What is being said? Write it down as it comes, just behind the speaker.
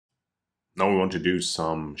Now we want to do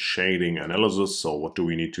some shading analysis. So what do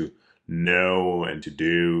we need to know and to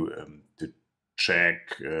do to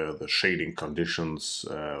check the shading conditions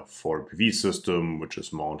for a PV system which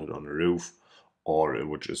is mounted on a roof or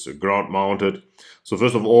which is ground mounted. So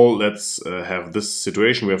first of all, let's have this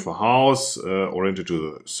situation. We have a house oriented to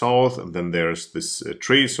the south, and then there's this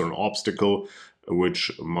tree, so an obstacle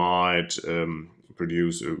which might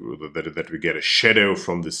produce that we get a shadow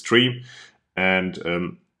from this tree.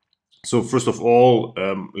 And so first of all,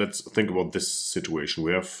 let's think about this situation.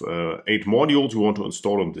 We have 8 modules we want to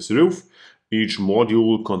install on this roof. Each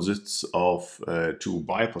module consists of 2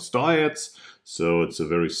 bypass diodes. So it's a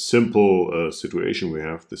very simple situation. We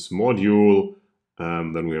have this module,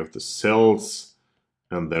 then we have the cells,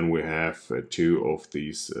 and then we have 2 of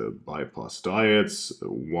these bypass diodes,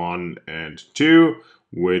 1 and 2,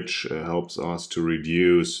 which helps us to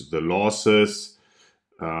reduce the losses.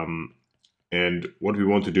 And what we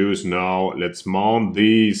want to do is now let's mount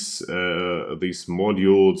these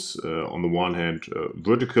modules on the one hand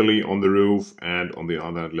vertically on the roof, and on the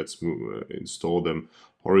other hand let's install them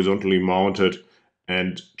horizontally mounted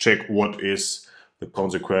and check what is the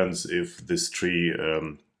consequence if this tree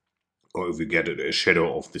or if we get a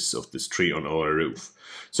shadow of this tree on our roof.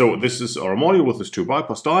 So this is our module with these 2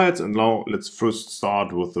 bypass diodes, and now let's first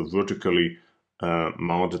start with the vertically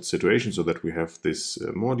mounted situation, so that we have this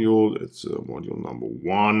module. It's module number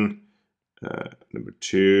 1, number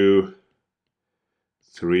 2,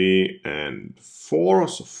 3, and 4.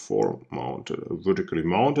 So 4 mounted, vertically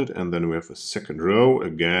mounted, and then we have a second row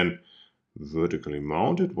again vertically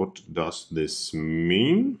mounted. What does this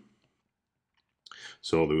mean?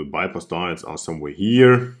 So the bypass diodes are somewhere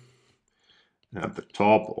here at the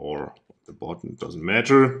top or at the bottom, doesn't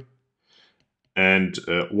matter. And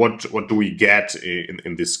what do we get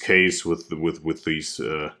in this case with these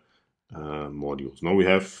modules? Now we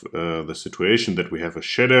have the situation that we have a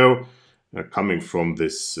shadow coming from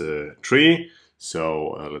this tree.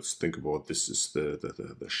 So let's think about this is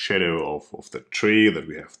the shadow of the tree, that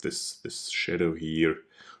we have this shadow here,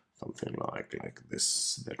 something like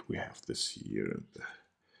this, that we have this here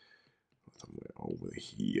somewhere over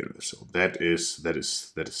here. So that is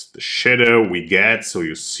the shadow we get. So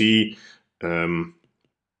you see that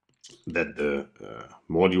the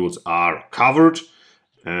modules are covered,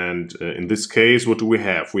 and in this case, what do we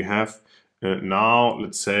have? We have now,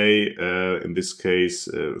 let's say, in this case,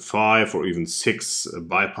 5 or even 6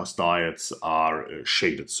 bypass diodes are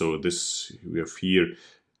shaded. So this we have here,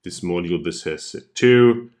 this module, this has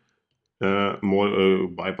 2 more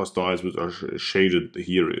bypass diodes which are shaded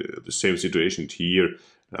here. The same situation here.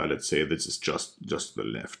 Let's say this is just the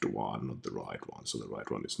left one, not the right one. So the right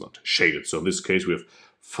one is not shaded. So in this case, we have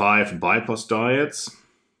 5 bypass diodes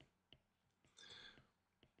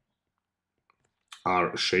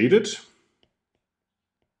are shaded.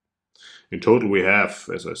 In total, we have,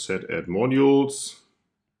 as I said, 8 modules,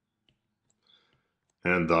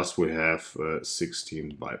 and thus we have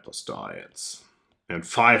 16 bypass diodes. And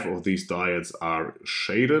 5 of these diodes are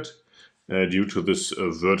shaded due to this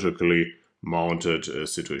vertically mounted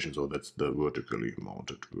situation. So that's the vertically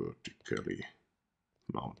mounted.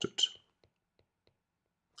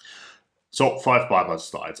 So 5 bypass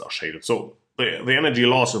diodes are shaded. So the energy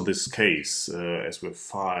loss in this case, as with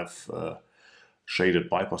 5 shaded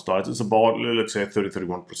bypass diodes, is about, let's say,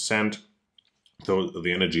 30-31%. So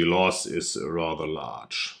the energy loss is rather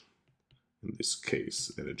large. In this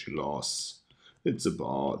case, energy loss, it's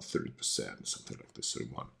about 30%, something like this,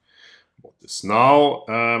 31. About this. Now,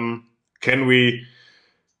 can we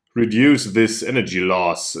reduce this energy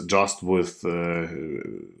loss just with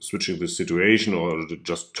switching the situation, or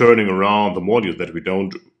just turning around the modules, that we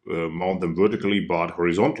don't mount them vertically but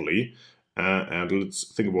horizontally? And let's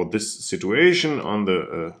think about this situation on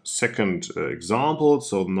the second example.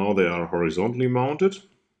 So now they are horizontally mounted.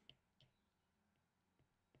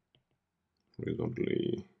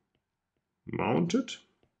 Horizontally mounted.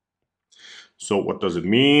 So what does it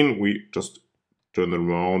mean? We just turn them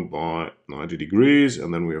around by 90 degrees,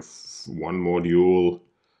 and then we have 1 module,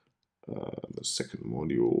 the second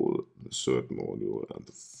module, the third module, and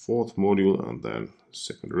the fourth module, and then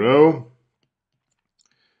second row.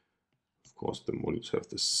 Of course, the modules have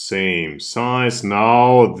the same size.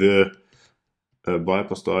 Now the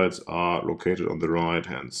bypass diodes are located on the right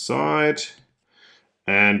hand side.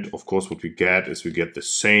 And of course, what we get is we get the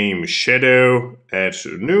same shadow at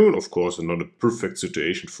noon. Of course, not a perfect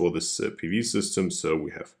situation for this PV system. So we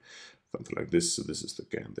have something like this. So this is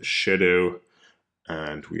again the shadow,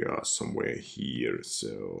 and we are somewhere here.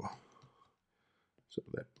 So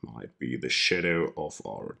that might be the shadow of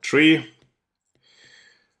our tree.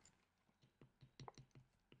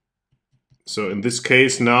 So in this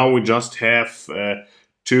case now we just have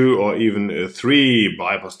 2 or even 3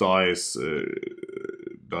 bypass dies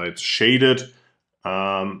shaded.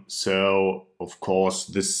 So of course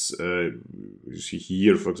this you see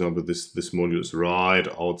here, for example, this module is right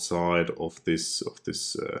outside of this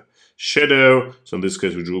shadow. So in this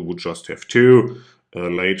case we would just have 2.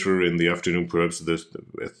 Later in the afternoon, perhaps as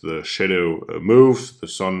the shadow moves, the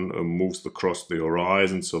sun moves across the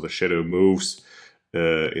horizon, so the shadow moves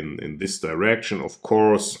in this direction, of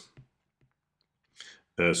course.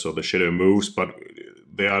 So the shadow moves, but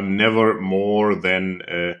there are never more than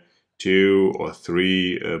 2 or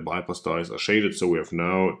 3 bypass dies are shaded. So we have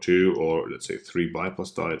now 2 or let's say 3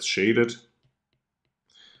 bypass dies shaded.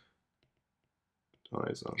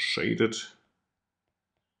 Dies are shaded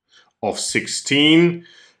of 16.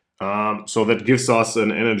 So that gives us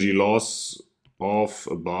an energy loss of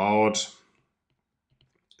about,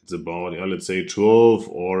 let's say 12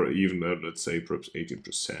 or even let's say perhaps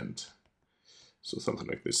 18%. So something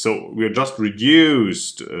like this. So we have just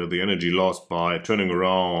reduced the energy loss by turning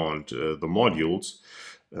around the modules.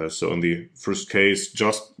 So in the first case,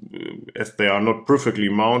 just as they are not perfectly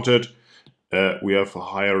mounted, we have a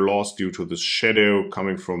higher loss due to the shadow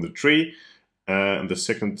coming from the tree. In the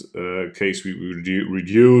second case, we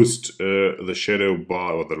reduced the shadow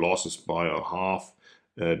by, or the losses by a half,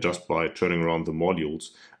 just by turning around the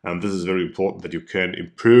modules. And this is very important, that you can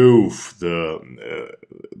improve the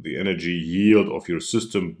energy yield of your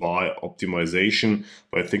system by optimization,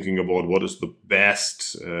 by thinking about what is the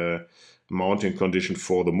best mounting condition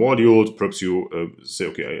for the modules. Perhaps you say,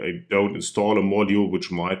 okay, I don't install a module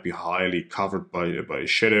which might be highly covered by a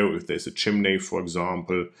shadow, if there's a chimney, for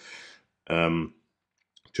example,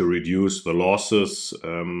 to reduce the losses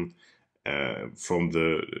from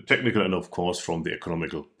the technical and of course from the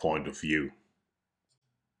economical point of view.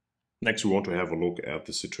 Next, we want to have a look at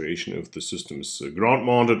the situation if the system is ground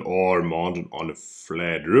mounted or mounted on a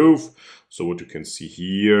flat roof. So what you can see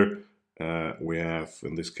here, we have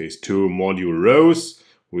in this case 2 module rows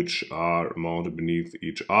which are mounted beneath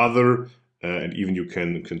each other. And even you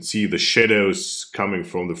can see the shadows coming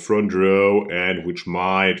from the front row, and which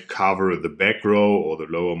might cover the back row or the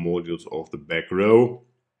lower modules of the back row.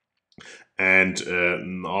 And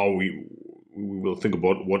now we will think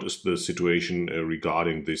about what is the situation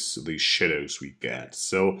regarding these shadows we get.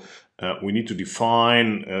 So we need to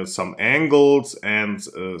define some angles and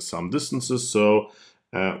some distances. So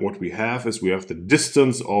what we have is we have the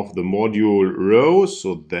distance of the module row.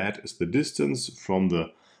 So that is the distance from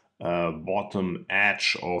the bottom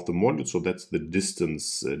edge of the module, so that's the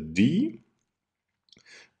distance d.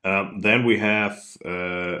 Then we have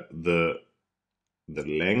the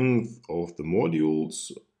length of the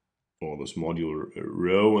modules, or this module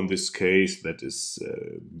row in this case, that is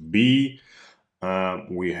b.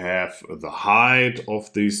 We have the height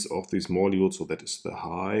of these modules, so that is the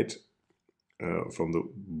height from the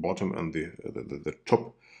bottom and the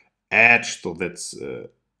top edge, so that's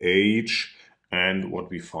h. And what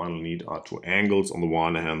we finally need are 2 angles. On the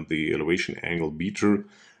one hand, the elevation angle beta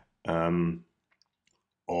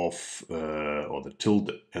or the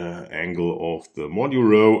tilt angle of the module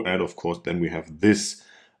row, and of course then we have this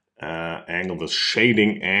angle, the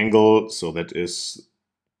shading angle. So that is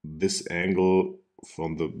this angle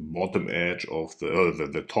from the bottom edge of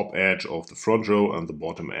the top edge of the front row and the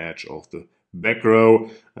bottom edge of the back row,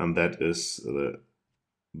 and that is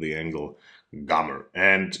the angle gamma.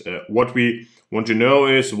 And what we want to know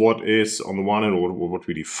is what is, on the one hand, or what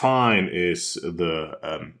we define is the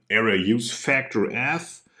area use factor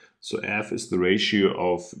F. So F is the ratio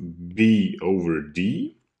of B over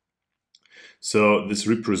D. So this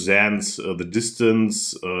represents the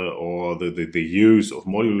distance or the use of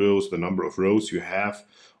modulos, the number of rows you have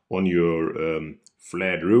on your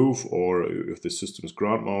flat roof, or if the system is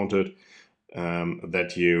ground mounted.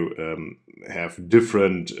 That you have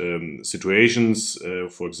different situations.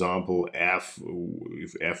 For example,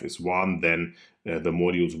 if F is 1, then the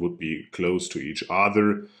modules would be close to each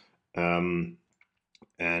other. And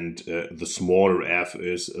the smaller f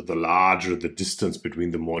is, the larger the distance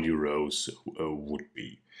between the module rows would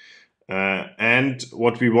be. And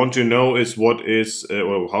what we want to know is what is,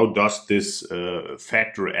 how does this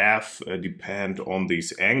factor f depend on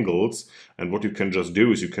these angles. And what you can just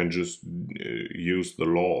do is you can just use the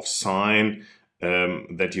law of sine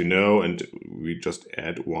that you know, and we just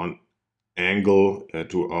add one angle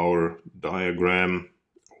to our diagram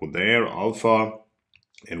over there, alpha.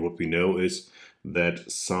 And what we know is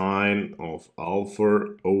that sine of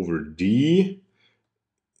alpha over d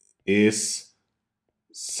is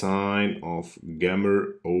sine of gamma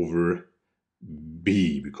over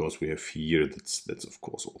b, because we have here, that's of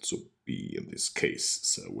course also b. B in this case.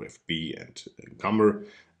 So we have B and gamma,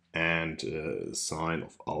 and sine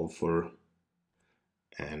of alpha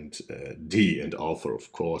and D, and alpha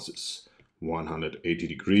of course is 180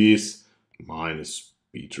 degrees minus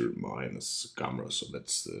beta minus gamma, so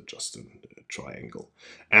that's just a triangle,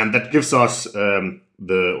 and that gives us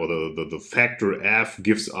the factor F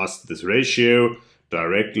gives us this ratio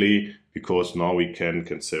directly, because now we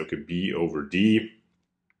can say, okay, B over D,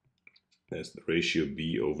 there's the ratio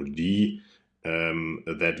B over D,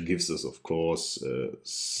 that gives us of course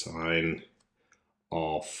sine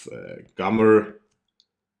of gamma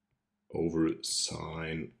over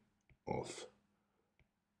sine of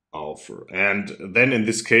alpha. And then in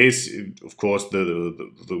this case, of course,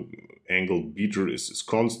 the angle beta is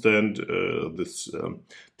constant. This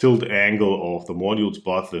tilt angle of the modules,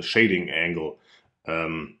 but the shading angle,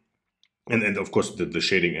 and of course the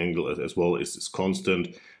shading angle as well is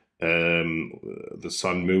constant. The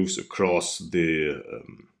sun moves across the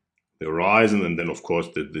horizon, and then of course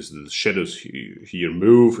the shadows here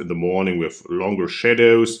move. In the morning we have longer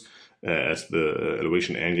shadows, as the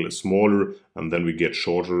elevation angle is smaller, and then we get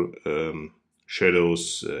shorter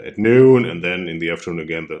shadows at noon, and then in the afternoon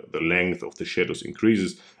again the length of the shadows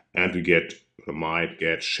increases, and we might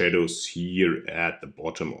get shadows here at the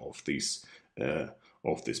bottom of this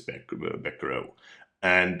back row.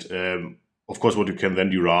 And of course what you can then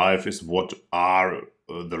derive is what are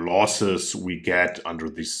the losses we get under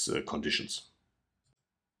these conditions.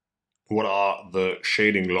 What are the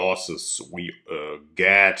shading losses we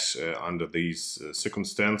get under these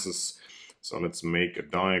circumstances? So let's make a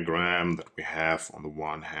diagram that we have on the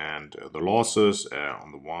one hand the losses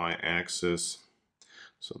on the y-axis.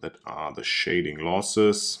 So that are the shading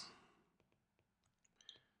losses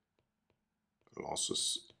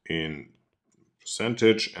in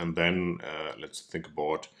percentage, and then let's think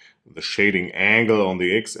about the shading angle on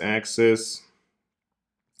the x-axis.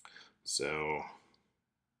 So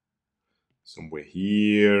somewhere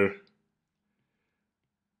here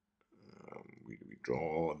we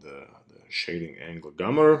draw the shading angle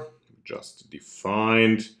gamma just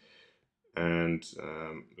defined, and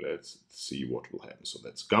let's see what will happen. So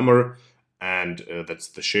that's gamma, and that's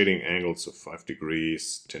the shading angle, so 5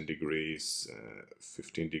 degrees, 10 degrees,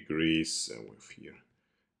 15 degrees, and with here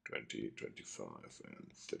 20, 25,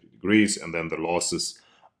 and 30 degrees, and then the losses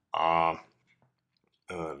are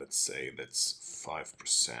let's say that's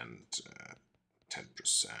 5%,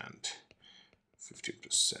 10%,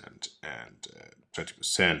 15%, and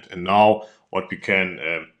 20%. And now what we can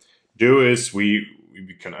do is we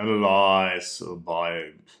can analyze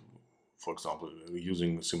by, for example,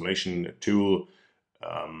 using a simulation tool,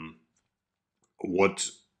 what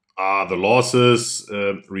are the losses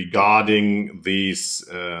regarding these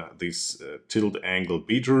tilt angle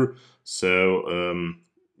beta. So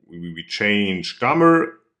we change gamma,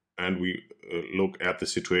 and we look at the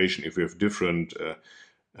situation if we have different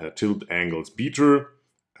tilt angles beta.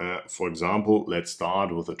 For example, let's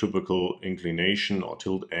start with a typical inclination or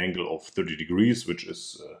tilt angle of 30 degrees, which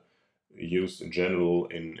is used in general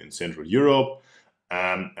in Central Europe.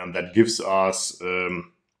 And that gives us a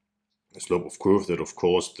slope of curve that, of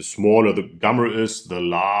course, the smaller the gamma is, the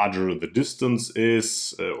larger the distance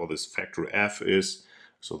is, or this factor F is.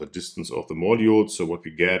 So the distance of the module. So what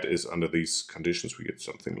we get is, under these conditions, we get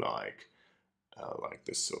something like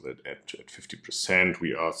this. So that at 50%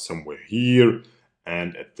 we are somewhere here,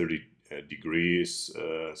 and at 30 degrees,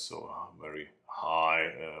 so a very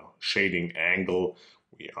high shading angle,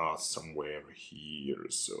 we are somewhere here.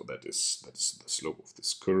 So that's the slope of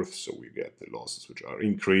this curve. So we get the losses which are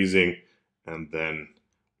increasing, and then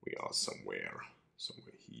we are somewhere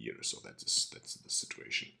here. So that's the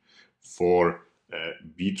situation for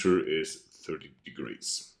beta is 30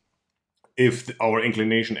 degrees. If our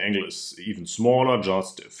inclination angle is even smaller,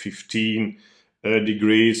 just 15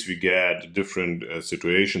 degrees, we get different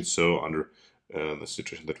situations. So under the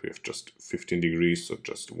situation that we have just 15 degrees, so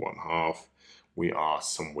just 1/2, we are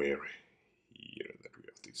somewhere here that we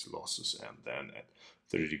have these losses, and then at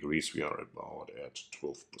 30 degrees we are about at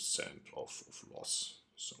 12% of loss,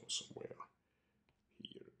 so somewhere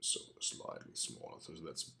here, so slightly smaller. So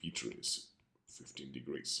that's beta is 15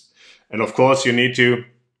 degrees. And of course you need to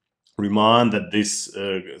remind that this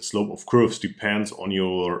slope of curves depends on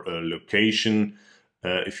your location.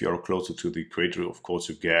 If you are closer to the equator, of course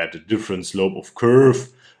you get a different slope of curve.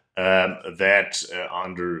 That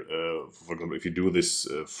under, for example, if you do this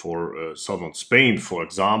for southern Spain, for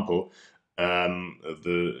example,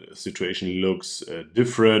 the situation looks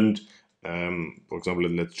different. For example,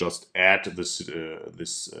 let's just add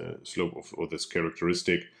this slope of, or this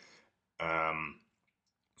characteristic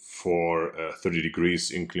for 30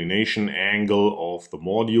 degrees inclination angle of the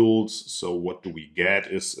modules. So what do we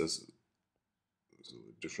get is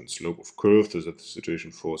a different slope of curve. This is the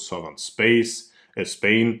situation for southern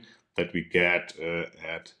Spain, that we get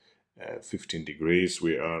at 15 degrees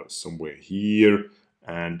we are somewhere here,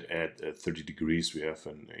 and at 30 degrees we have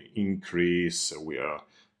an increase, so we are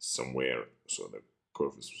somewhere, so the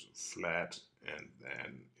curve is flat and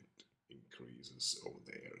then it increases over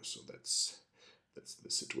there. So that's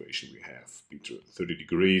the situation we have between 30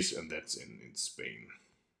 degrees, and that's in Spain,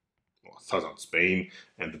 or southern Spain,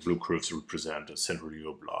 and the blue curves represent Central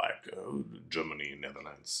Europe, like Germany,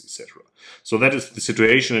 Netherlands, etc. So that is the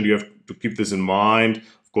situation, and you have to keep this in mind.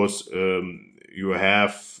 Of course, you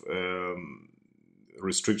have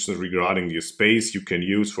restrictions regarding the space you can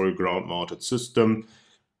use for a ground-mounted system,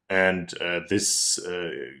 and this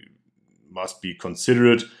must be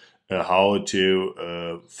considered. How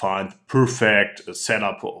to find perfect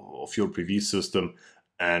setup of your PV system,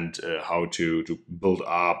 and how to build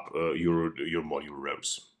up your module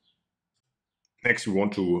rows. Next, we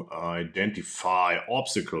want to identify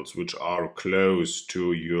obstacles which are close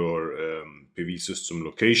to your PV system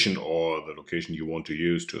location, or the location you want to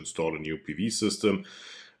use to install a new PV system.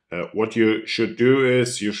 What you should do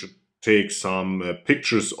is you should take some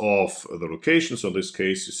pictures of the location. So in this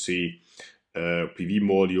case, you see PV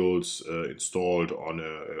modules installed on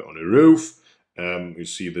a roof. You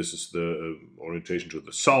see this is the orientation to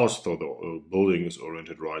the south, so the building is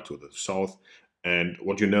oriented right to the south. And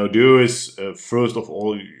what you now do is, first of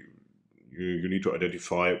all, you need to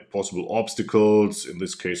identify possible obstacles. In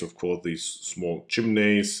this case, of course, these small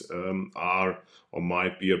chimneys are or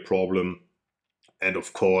might be a problem. And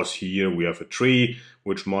of course, here we have a tree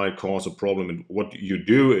which might cause a problem. And what you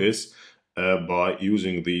do is, by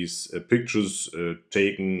using these pictures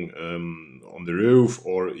taken on the roof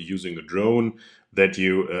or using a drone, that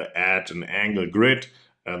you add an angle grid,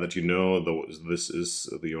 that you know this is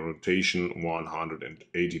the orientation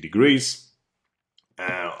 180 degrees.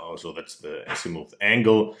 Also, that's the azimuth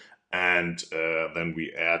angle. And then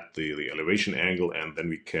we add the elevation angle, and then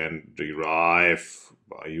we can derive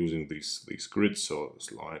by using these grids, so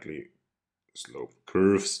slightly sloped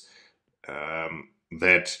curves,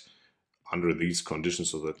 that under these conditions,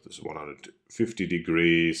 so that this is 150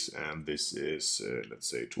 degrees and this is let's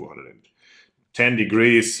say 210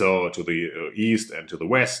 degrees, so to the east and to the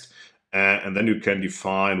west, and then you can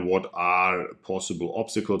define what are possible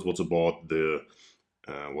obstacles. What's about the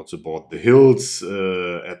hills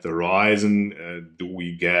at the horizon? Do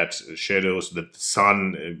we get shadows that the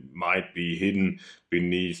sun might be hidden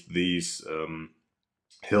beneath these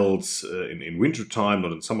hills in winter time?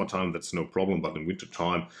 Not in summertime, that's no problem, but in winter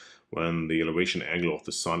time, when the elevation angle of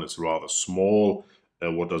the sun is rather small,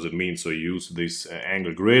 what does it mean? So use this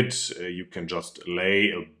angle grid. You can just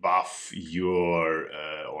lay above your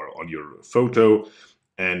or on your photo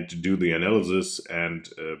and do the analysis and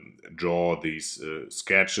draw these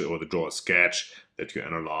sketches, or draw a sketch that you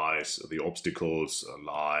analyze the obstacles,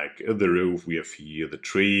 like the roof we have here, the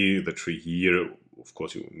tree here. Of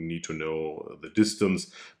course, you need to know the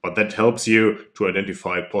distance, but that helps you to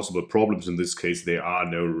identify possible problems. In this case, there are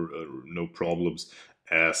no problems,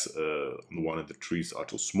 as the one in the trees are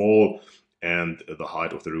too small, and the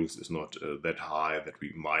height of the roofs is not that high that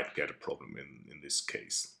we might get a problem in this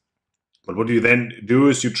case. But what you then do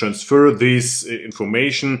is you transfer this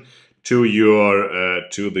information to your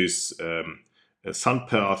to this sun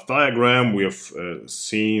path diagram we have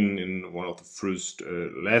seen in one of the first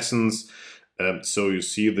lessons. So you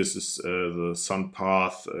see this is the sun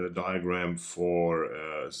path diagram for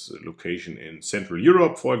location in Central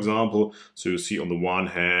Europe, for example. So you see on the one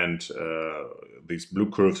hand these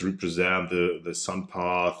blue curves represent the sun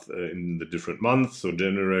path in the different months, so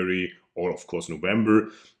January, or of course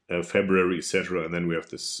November, February, etc. And then we have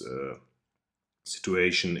this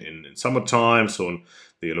situation in summertime, so on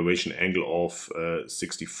the elevation angle of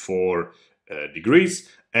 64 degrees.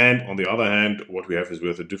 And on the other hand, what we have is we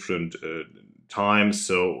have a different times.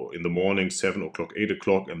 So in the morning, 7 o'clock, 8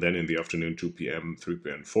 o'clock, and then in the afternoon, 2 p.m., 3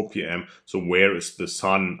 p.m., 4 p.m. So where is the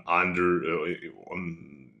sun under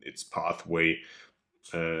on its pathway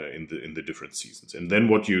in the different seasons? And then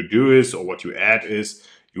what you do is, or what you add is,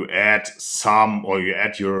 you add some, or you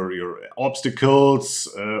add your obstacles.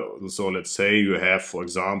 So let's say you have, for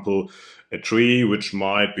example, a tree which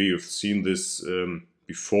might be, you've seen this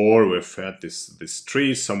before, we've had this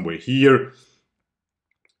tree somewhere here,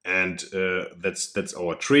 and that's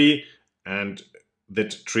our tree, and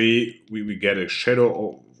that tree, we get a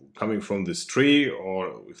shadow coming from this tree,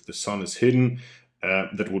 or if the sun is hidden,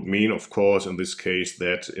 That would mean, of course, in this case,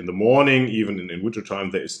 that in the morning, even in winter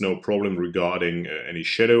time, there is no problem regarding any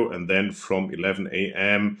shadow. And then from 11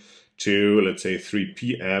 a.m. to, let's say, 3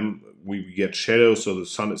 p.m., we get shadow. So the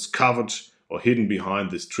sun is covered or hidden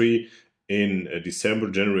behind this tree in December,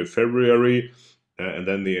 January, February. And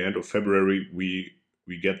then the end of February, we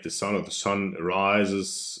get the sun, or the sun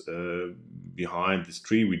rises behind this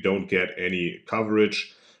tree. We don't get any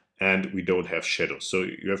coverage, and we don't have shadows. So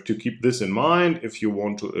you have to keep this in mind if you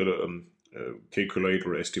want to calculate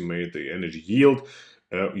or estimate the energy yield.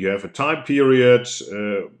 You have a time period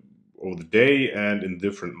over the day and in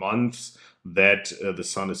different months that the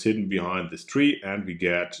sun is hidden behind this tree, and we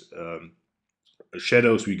get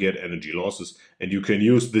shadows, we get energy losses. And you can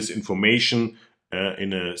use this information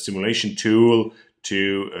in a simulation tool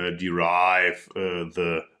to derive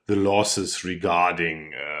the losses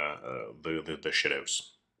regarding the shadows.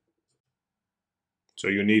 So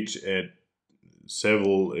you need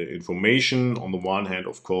several information. On the one hand,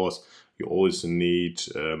 of course, you always need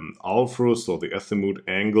alpha, so the azimuth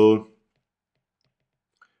angle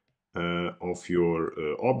of your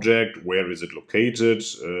object. Where is it located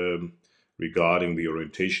regarding the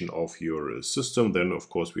orientation of your system? Then, of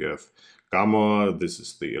course, we have gamma. This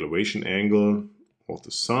is the elevation angle of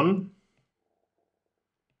the sun.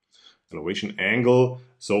 Elevation angle.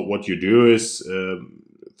 So what you do is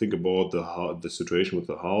think about the situation with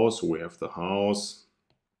the house. We have the house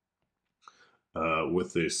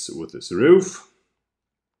with this roof.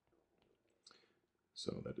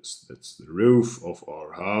 So that's the roof of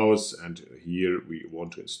our house, and here we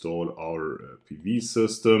want to install our PV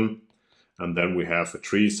system, and then we have a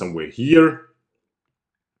tree somewhere here.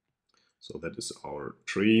 So that is our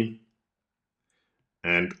tree.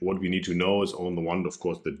 And what we need to know is, on the one, of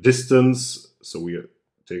course, the distance. So we are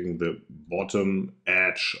taking the bottom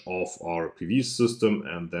edge of our PV system,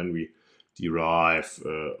 and then we derive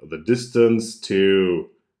the distance to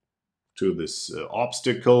this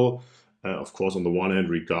obstacle. Of course, on the one hand,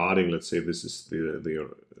 regarding, let's say, this is the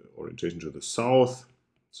orientation to the south.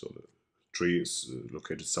 So the tree is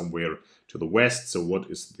located somewhere to the west. So what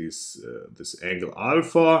is this angle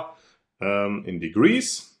alpha in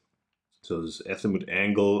degrees? So this azimuth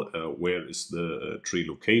angle, where is the tree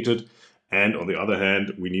located? And on the other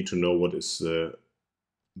hand, we need to know what is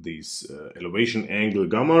this elevation angle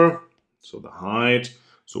gamma, so the height.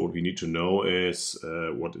 So what we need to know is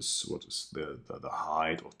what is the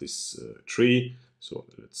height of this tree. So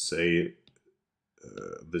let's say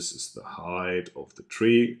this is the height of the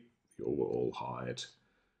tree, the overall height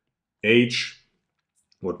h.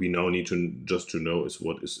 What we now need to just know is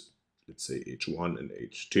what is, let's say, h1 and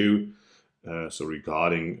h2. So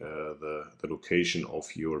regarding the location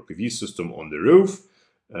of your PV system on the roof,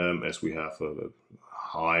 as we have a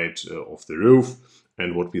height of the roof,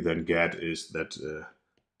 and what we then get is that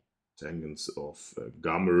tangents of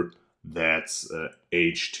gamma, that's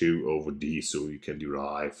h2 over d, so we can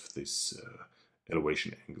derive this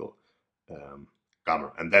elevation angle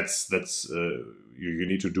gamma. And that's you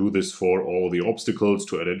need to do this for all the obstacles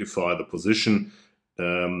to identify the position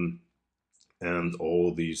and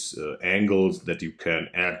all these angles, that you can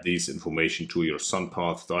add this information to your sun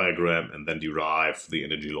path diagram and then derive the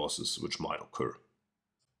energy losses which might occur.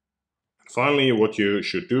 And finally, what you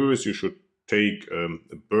should do is you should take a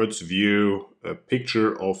bird's view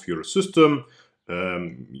picture of your system.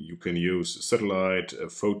 You can use satellite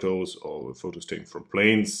photos or photos taken from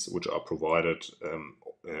planes, which are provided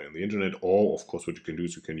in the internet. Or, of course, what you can do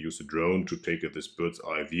is you can use a drone to take this bird's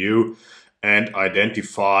eye view and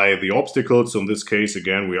identify the obstacles. So in this case,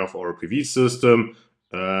 again, we have our PV system.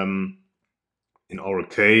 In our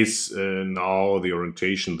case, now the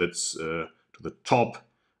orientation that's to the top,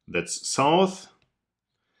 that's south.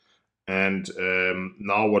 And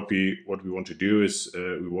now what we want to do is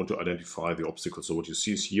we want to identify the obstacles. So what you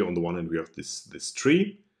see is here on the one hand we have this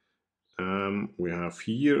tree. We have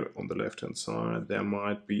here on the left hand side there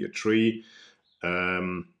might be a tree.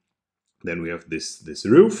 Then we have this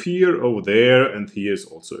roof here over there, and here is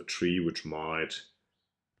also a tree which might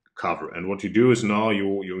cover. And what you do is now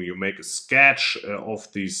you make a sketch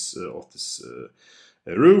of this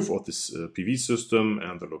roof of this PV system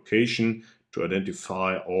and the location, to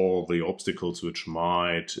identify all the obstacles which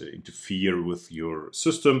might interfere with your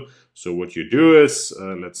system. So what you do is,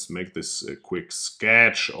 let's make this a quick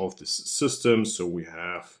sketch of this system. So we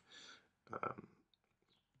have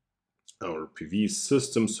our PV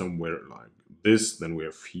system somewhere like this. Then we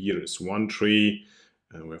have here is one tree,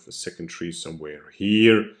 and we have a second tree somewhere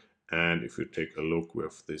here. And if you take a look, we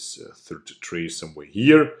have this third tree somewhere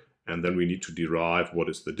here. And then we need to derive what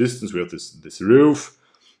is the distance. We have this roof.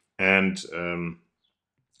 And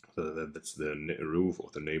That's the roof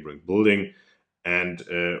of the neighboring building. And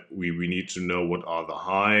we need to know what are the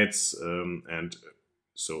heights, and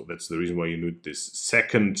so that's the reason why you need this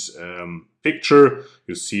second picture.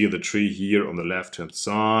 You see the tree here on the left hand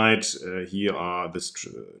side. This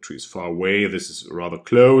tree is far away, this is rather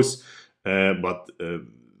close, but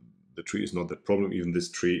the tree is not the problem. Even this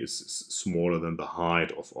tree is smaller than the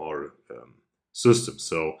height of our system,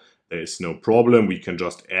 so there is no problem. We can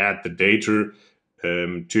just add the data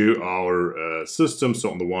to our system.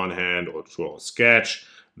 So on the one hand, or to our sketch,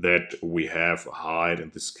 that we have a height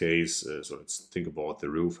in this case. So let's think about the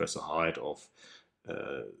roof has a height of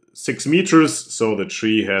 6 meters. So the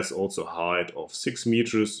tree has also a height of 6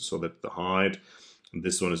 meters. So that the height, and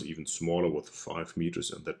this one is even smaller with 5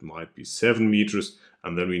 meters, and that might be 7 meters.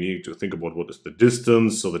 And then we need to think about what is the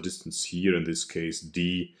distance. So the distance here in this case,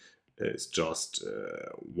 D, is just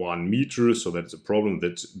 1 meter, so that's a problem.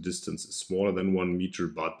 That distance is smaller than 1 meter,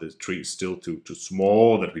 but the tree is still too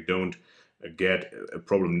small that we don't get a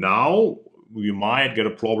problem now. We might get a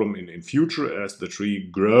problem in future as the tree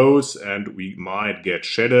grows, and we might get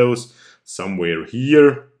shadows somewhere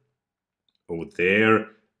here or there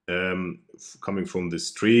coming from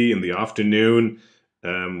this tree in the afternoon.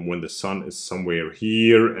 When the sun is somewhere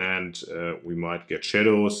here, and we might get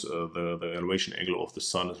shadows. The elevation angle of the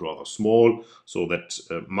sun is rather small, so that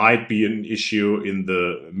might be an issue in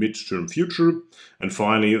the midterm future. And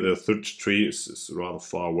finally, the third tree is rather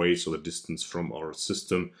far away, so the distance from our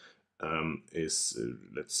system is,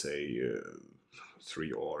 let's say,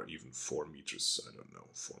 3 or even 4 meters. I don't know,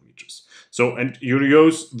 4 meters. So, and you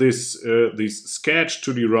use this sketch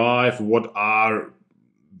to derive what are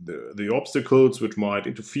the obstacles which might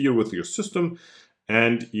interfere with your system,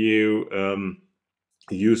 and you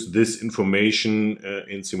use this information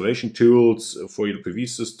in simulation tools for your PV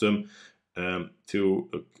system to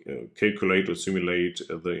calculate or simulate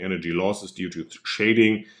the energy losses due to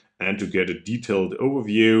shading, and to get a detailed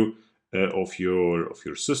overview of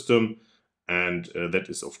your system. And that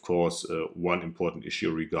is, of course, one important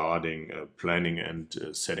issue regarding planning and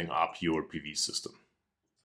setting up your PV system.